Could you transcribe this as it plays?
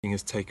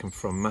Is taken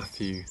from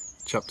Matthew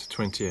chapter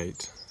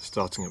 28,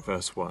 starting at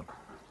verse 1.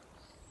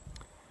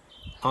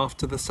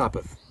 After the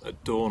Sabbath,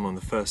 at dawn on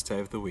the first day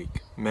of the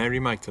week, Mary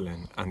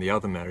Magdalene and the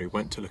other Mary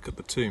went to look at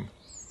the tomb.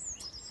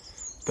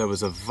 There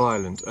was a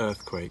violent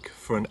earthquake,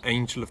 for an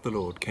angel of the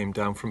Lord came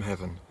down from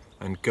heaven,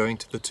 and going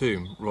to the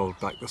tomb,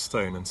 rolled back the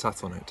stone and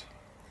sat on it.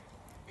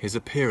 His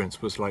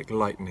appearance was like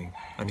lightning,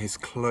 and his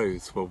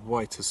clothes were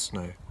white as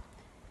snow.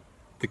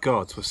 The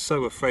guards were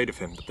so afraid of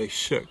him that they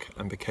shook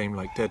and became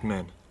like dead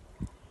men.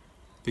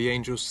 The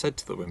angel said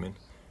to the women,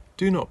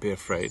 "Do not be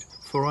afraid,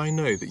 for I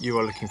know that you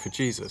are looking for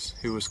Jesus,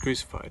 who was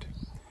crucified.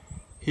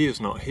 He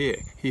is not here,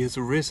 he has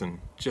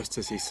risen, just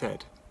as he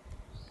said.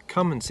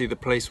 Come and see the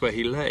place where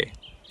he lay.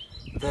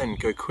 Then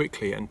go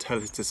quickly and tell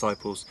his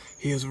disciples,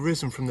 he has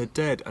risen from the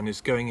dead and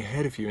is going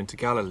ahead of you into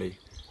Galilee.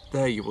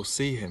 There you will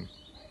see him.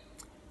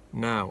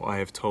 Now I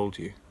have told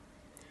you."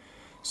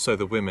 So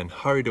the women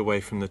hurried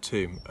away from the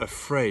tomb,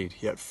 afraid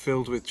yet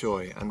filled with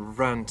joy, and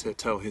ran to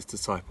tell his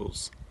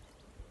disciples.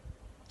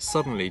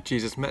 Suddenly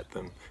Jesus met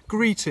them.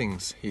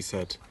 "Greetings," he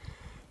said.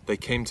 They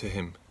came to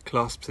him,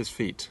 clasped his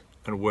feet,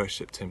 and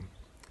worshipped him.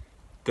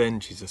 Then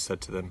Jesus said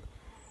to them,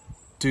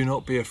 "Do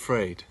not be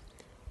afraid.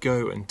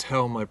 Go and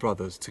tell my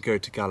brothers to go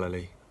to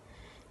Galilee.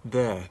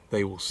 There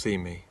they will see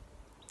me."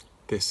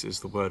 This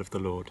is the word of the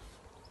Lord.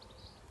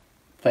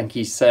 Thank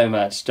you so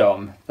much,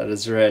 Dom. That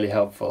is really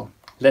helpful.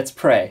 Let's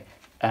pray,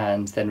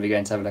 and then we're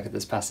going to have a look at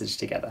this passage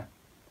together.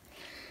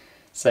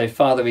 So,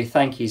 Father, we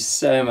thank you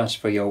so much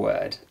for your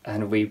word,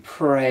 and we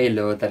pray,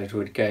 Lord, that it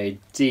would go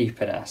deep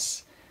in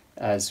us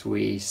as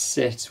we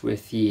sit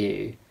with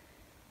you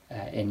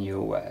in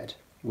your word.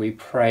 We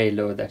pray,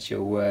 Lord, that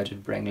your word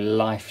would bring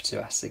life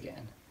to us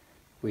again.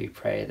 We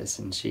pray this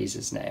in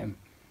Jesus' name.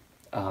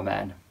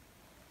 Amen.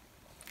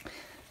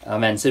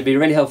 Amen. So it'd be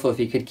really helpful if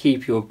you could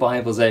keep your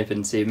Bibles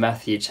open to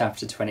Matthew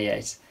chapter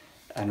 28,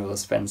 and we'll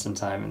spend some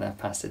time in that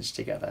passage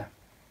together.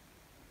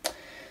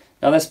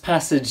 Now, this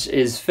passage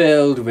is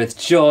filled with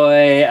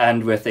joy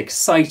and with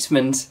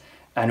excitement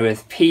and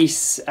with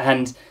peace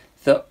and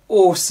the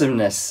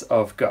awesomeness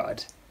of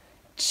God.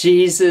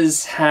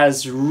 Jesus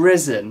has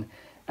risen,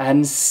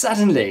 and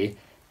suddenly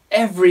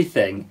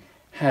everything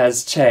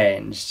has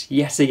changed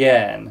yet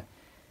again.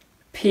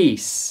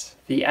 Peace,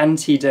 the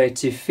antidote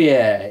to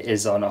fear,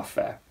 is on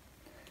offer.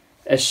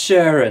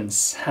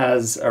 Assurance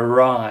has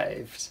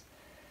arrived.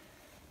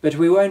 But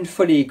we won't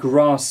fully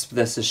grasp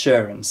this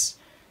assurance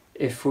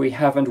if we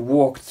haven't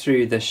walked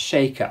through the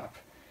shake-up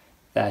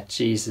that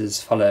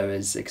Jesus'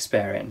 followers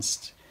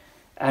experienced.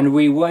 And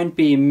we won't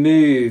be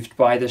moved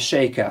by the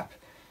shake-up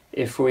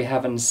if we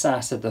haven't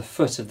sat at the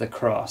foot of the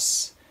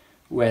cross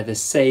where the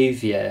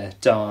Saviour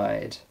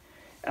died.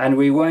 And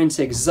we won't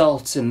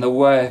exult in the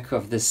work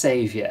of the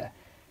Saviour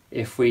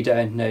if we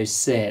don't know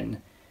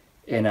sin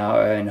in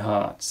our own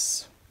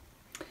hearts.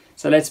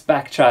 So let's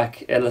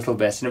backtrack a little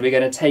bit, and we're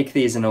going to take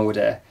these in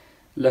order,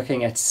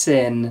 looking at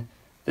sin,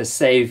 the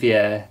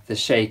Saviour, the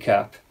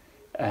shake-up,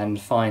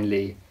 and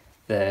finally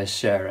the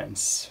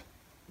assurance.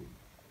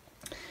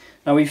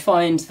 Now, we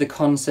find the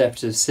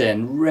concept of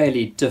sin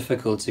really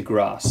difficult to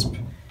grasp,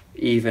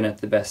 even at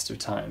the best of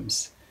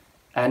times.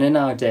 And in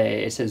our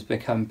day, it has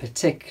become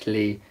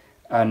particularly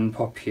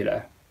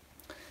unpopular.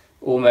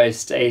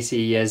 Almost 80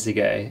 years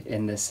ago,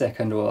 in the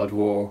Second World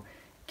War,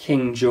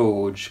 King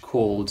George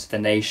called the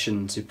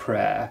nation to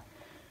prayer,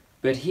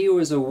 but he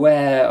was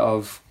aware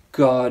of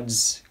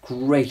God's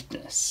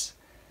greatness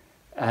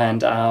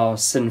and our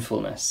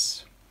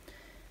sinfulness.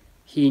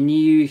 He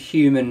knew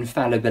human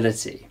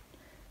fallibility,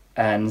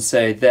 and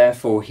so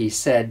therefore he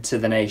said to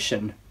the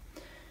nation,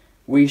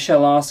 "We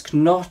shall ask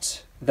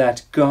not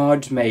that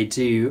God may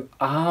do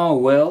our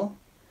will,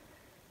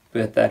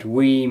 but that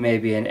we may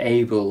be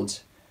enabled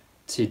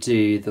to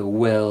do the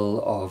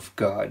will of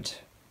God."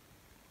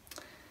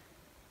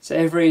 So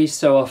every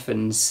so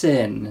often,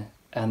 sin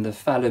and the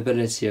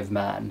fallibility of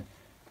man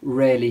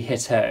really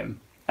hit home.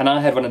 And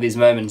I had one of these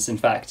moments, in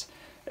fact,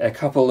 a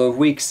couple of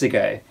weeks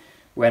ago,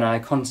 when I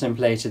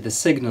contemplated the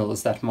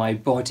signals that my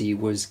body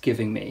was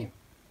giving me.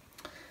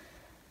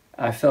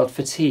 I felt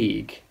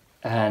fatigue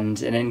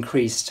and an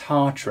increased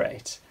heart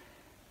rate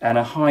and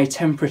a high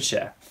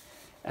temperature,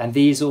 and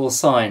these all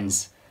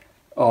signs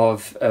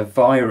of a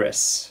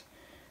virus.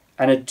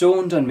 And it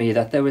dawned on me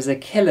that there was a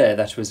killer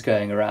that was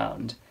going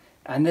around,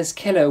 and this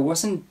killer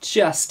wasn't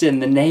just in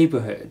the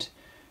neighbourhood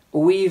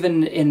or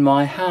even in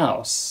my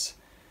house,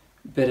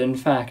 but in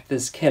fact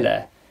this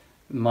killer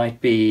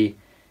might be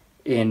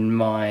in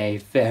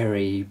my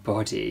very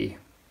body.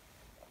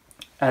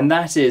 And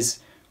that is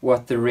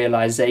what the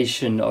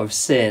realization of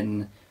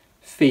sin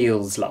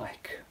feels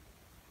like.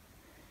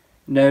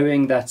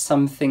 Knowing that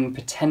something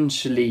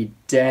potentially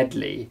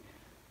deadly,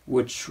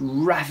 which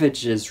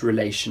ravages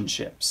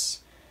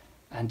relationships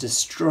and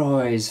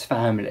destroys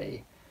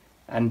family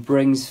and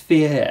brings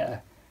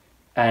fear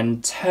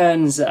and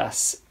turns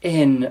us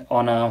in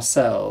on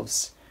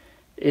ourselves,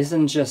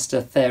 isn't just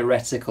a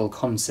theoretical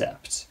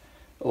concept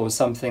or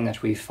something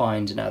that we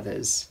find in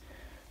others,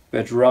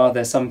 but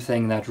rather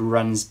something that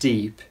runs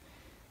deep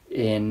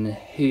in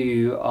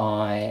who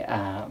I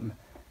am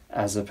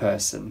as a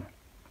person.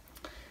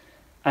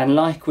 And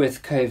like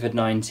with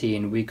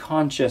COVID-19, we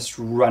can't just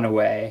run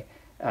away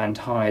and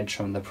hide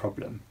from the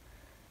problem.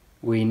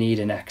 We need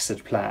an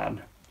exit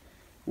plan.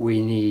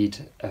 We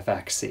need a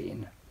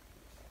vaccine.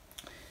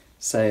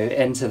 So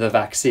enter the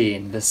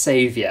vaccine, the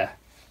saviour.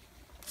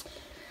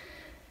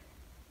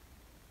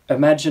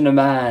 Imagine a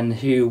man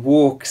who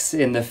walks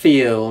in the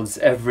fields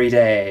every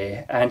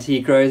day and he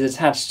grows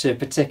attached to a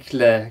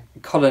particular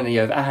colony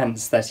of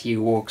ants that he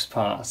walks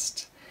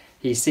past.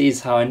 He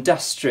sees how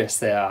industrious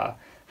they are,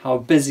 how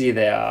busy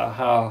they are,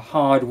 how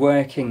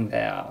hard-working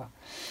they are.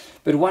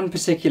 But one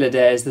particular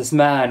day, as this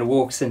man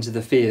walks into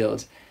the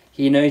field,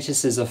 he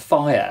notices a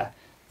fire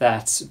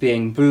that's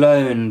being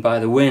blown by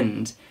the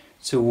wind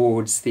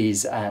towards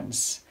these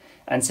ants.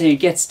 And so he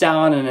gets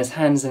down on his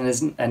hands and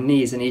his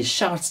knees and he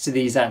shouts to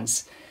these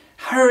ants,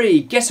 "Hurry,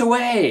 get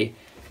away!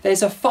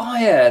 There's a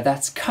fire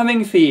that's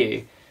coming for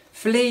you.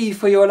 Flee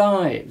for your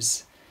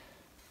lives."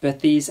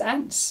 But these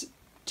ants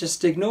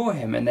just ignore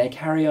him and they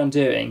carry on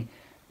doing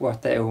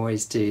what they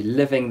always do,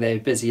 living their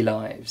busy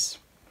lives.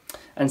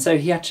 And so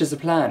he hatches a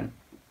plan.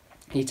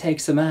 He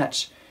takes a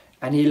match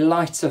and he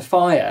lights a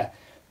fire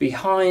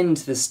behind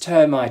this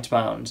termite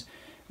mound,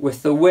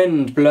 with the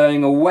wind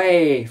blowing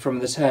away from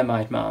the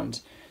termite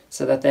mound,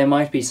 so that there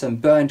might be some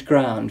burnt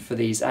ground for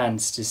these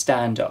ants to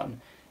stand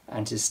on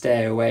and to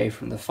stay away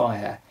from the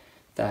fire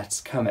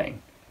that's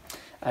coming.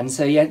 And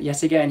so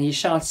yet again he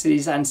shouts to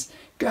these ants,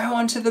 "Go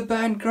onto the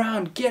burnt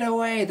ground, get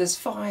away, this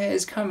fire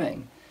is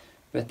coming."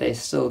 But they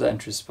still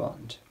don't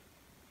respond.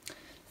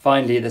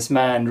 Finally, this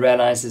man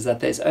realizes that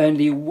there's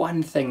only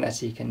one thing that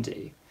he can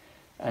do.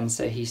 And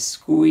so he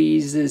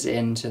squeezes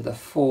into the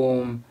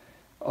form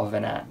of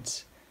an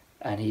ant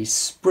and he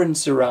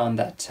sprints around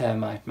that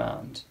termite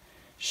mound,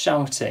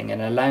 shouting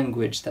in a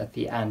language that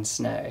the ants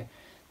know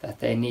that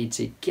they need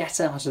to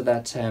get out of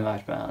that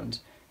termite mound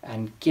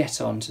and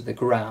get onto the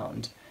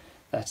ground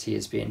that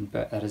has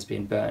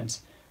been burnt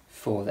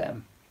for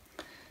them.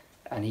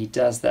 And he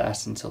does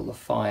that until the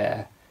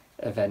fire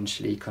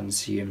eventually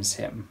consumes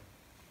him.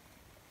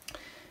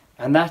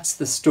 And that's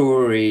the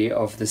story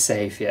of the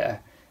Saviour,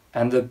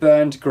 and the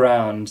burnt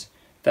ground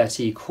that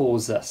he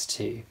calls us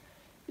to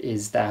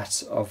is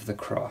that of the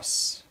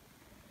cross.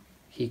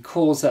 He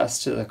calls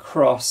us to the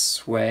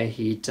cross where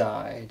he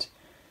died,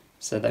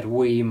 so that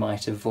we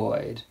might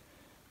avoid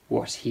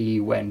what he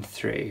went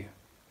through.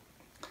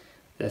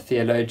 The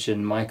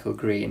theologian Michael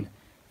Green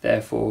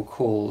therefore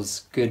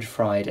calls Good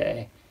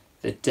Friday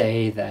the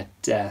day that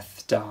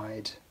death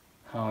died.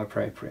 How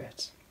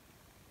appropriate.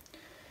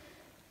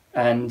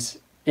 And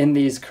in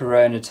these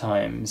corona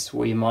times,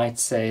 we might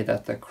say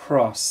that the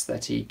cross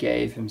that he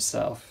gave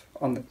himself,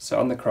 on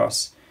the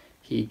cross,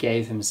 he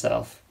gave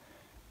himself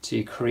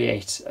to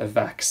create a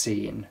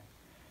vaccine,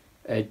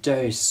 a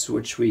dose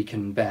which we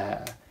can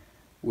bear,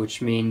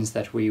 which means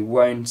that we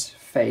won't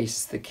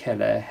face the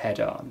killer head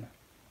on.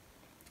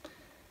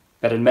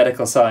 But in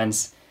medical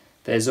science,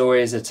 there's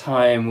always a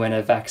time when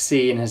a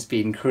vaccine has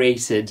been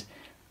created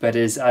but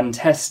is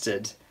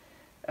untested,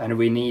 and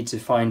we need to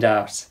find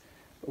out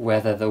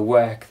whether the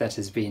work that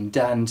has been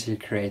done to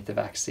create the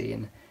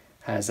vaccine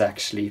has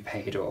actually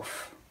paid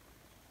off.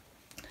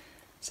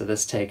 So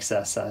this takes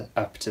us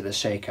up to the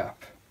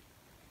shake-up.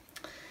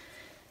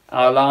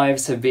 Our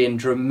lives have been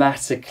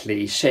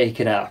dramatically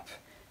shaken up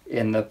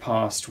in the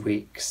past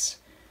weeks,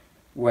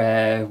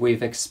 where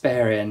we've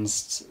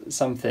experienced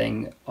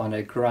something on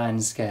a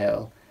grand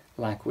scale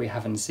like we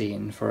haven't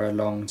seen for a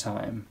long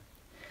time.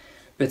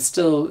 But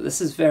still,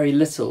 this is very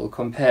little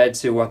compared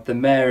to what the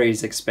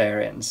Marys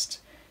experienced,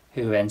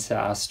 who enter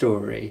our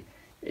story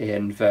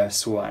in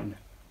verse 1.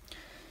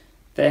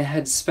 They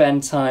had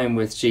spent time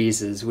with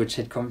Jesus, which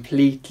had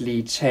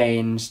completely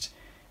changed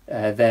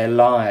their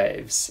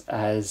lives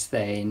as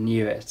they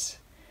knew it.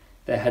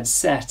 They had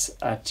sat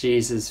at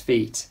Jesus'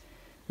 feet,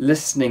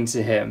 listening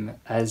to him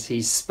as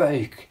he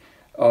spoke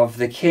of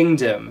the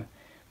kingdom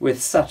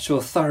with such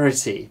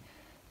authority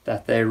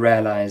that they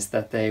realized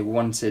that they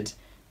wanted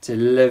to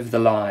live the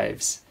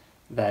lives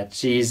that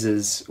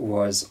Jesus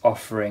was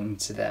offering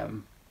to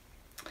them.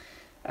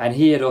 And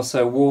he had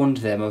also warned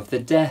them of the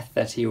death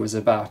that he was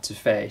about to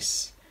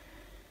face.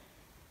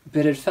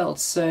 But it felt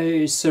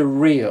so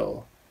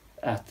surreal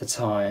at the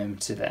time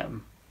to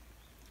them.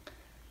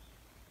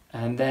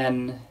 And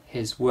then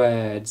his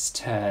words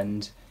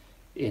turned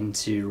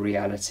into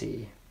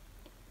reality.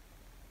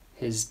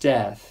 His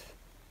death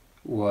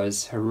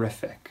was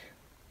horrific.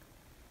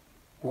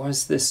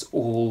 Was this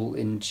all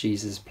in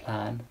Jesus'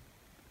 plan?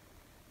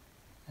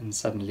 And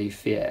suddenly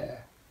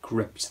fear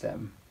gripped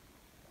them.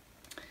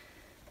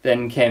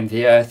 Then came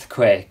the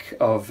earthquake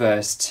of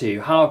verse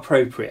 2. How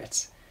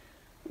appropriate,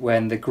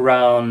 when the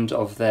ground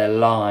of their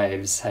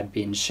lives had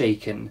been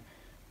shaken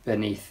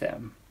beneath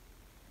them.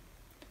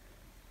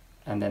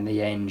 And then the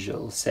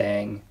angel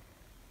saying,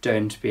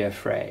 "Don't be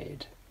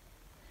afraid."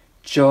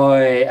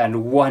 Joy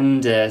and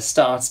wonder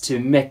starts to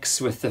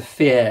mix with the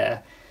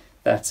fear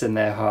that's in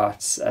their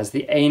hearts as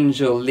the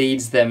angel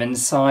leads them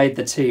inside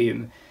the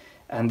tomb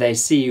and they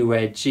see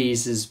where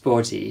Jesus'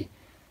 body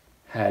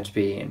had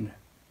been.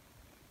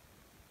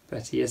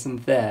 but he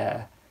isn't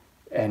there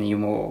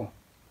anymore.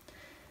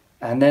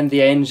 And then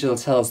the angel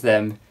tells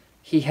them,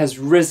 he has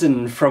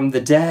risen from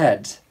the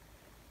dead.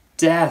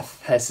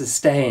 Death has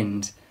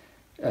sustained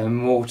a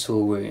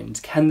mortal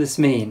wound. Can this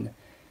mean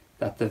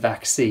that the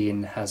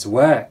vaccine has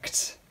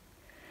worked?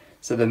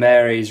 So the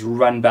Marys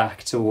run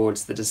back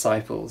towards the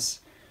disciples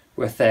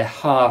with their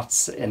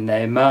hearts in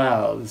their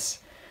mouths,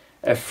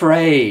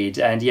 afraid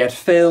and yet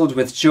filled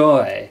with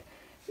joy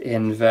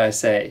in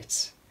verse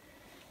 8.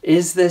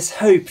 Is this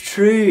hope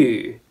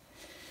true?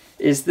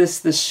 Is this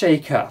the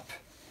shake-up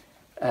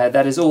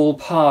that is all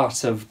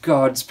part of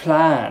God's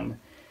plan?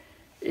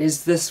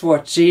 Is this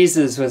what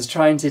Jesus was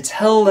trying to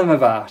tell them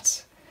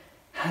about?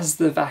 Has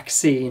the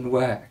vaccine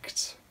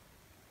worked?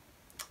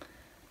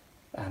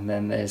 And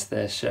then there's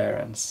the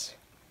assurance.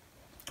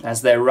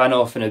 As they run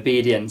off in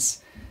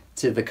obedience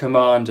to the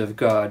command of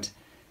God,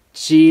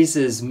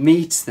 Jesus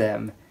meets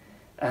them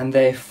and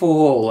they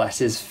fall at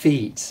his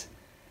feet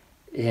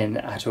in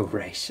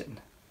adoration,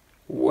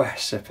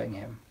 worshipping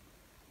him.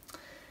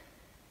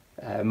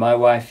 My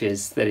wife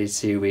is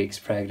 32 weeks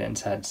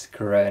pregnant, had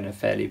corona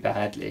fairly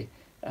badly,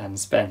 and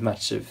spent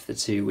much of the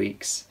 2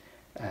 weeks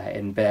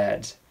in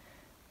bed.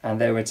 And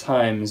there were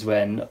times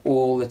when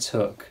all it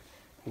took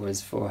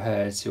was for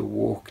her to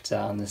walk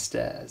down the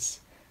stairs,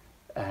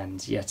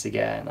 and yet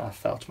again I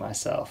felt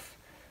myself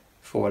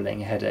falling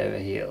head over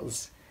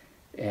heels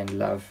in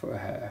love for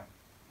her,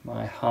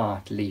 my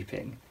heart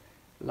leaping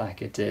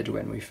like it did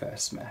when we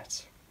first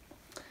met.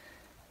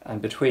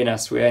 And between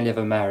us, we only have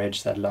a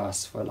marriage that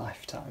lasts for a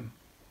lifetime.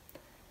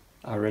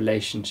 Our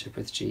relationship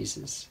with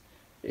Jesus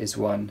is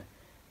one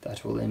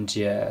that will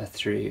endure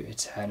through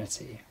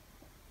eternity.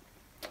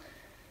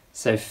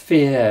 So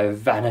fear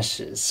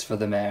vanishes for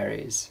the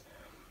Marys,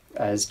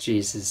 as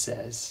Jesus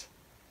says,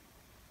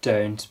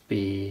 don't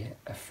be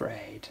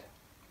afraid.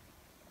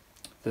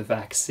 The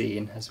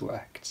vaccine has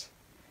worked.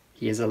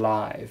 He is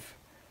alive.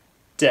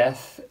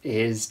 Death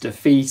is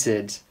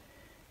defeated.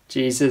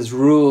 Jesus'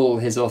 rule,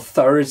 his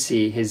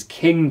authority, his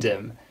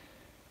kingdom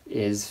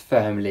is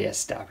firmly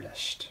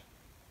established.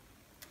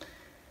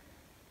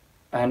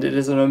 And it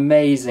is an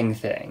amazing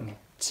thing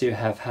to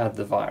have had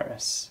the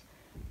virus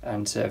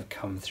and to have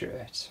come through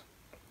it.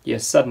 You're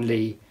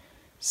suddenly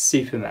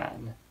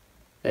Superman.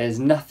 There's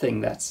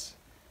nothing that's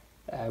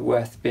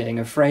worth being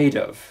afraid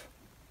of.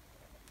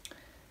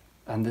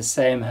 And the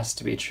same has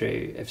to be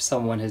true if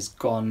someone has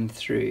gone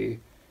through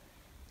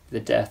the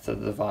death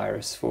of the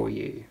virus for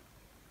you.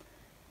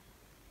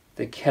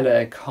 The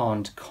killer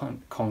can't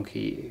conquer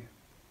you.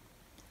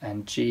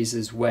 And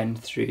Jesus went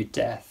through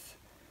death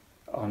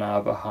on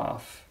our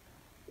behalf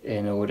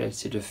in order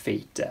to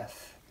defeat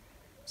death.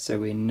 So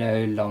we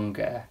no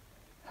longer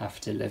have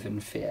to live in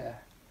fear.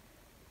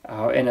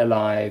 Our inner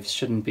lives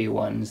shouldn't be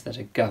ones that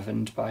are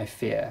governed by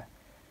fear,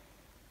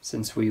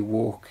 since we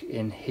walk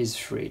in his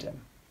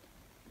freedom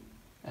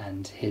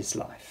and his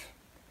life,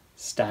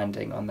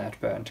 standing on that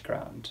burnt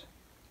ground.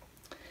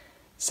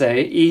 So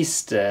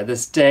Easter,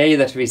 this day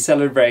that we're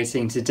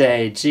celebrating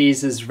today,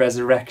 Jesus'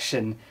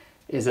 resurrection,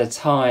 is a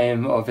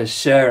time of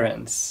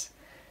assurance.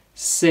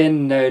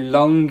 Sin no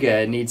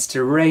longer needs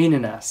to reign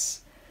in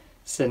us,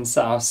 since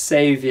our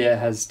Saviour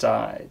has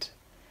died,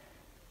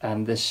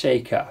 and the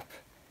shake-up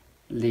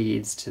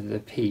leads to the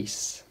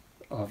peace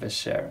of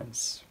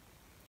assurance.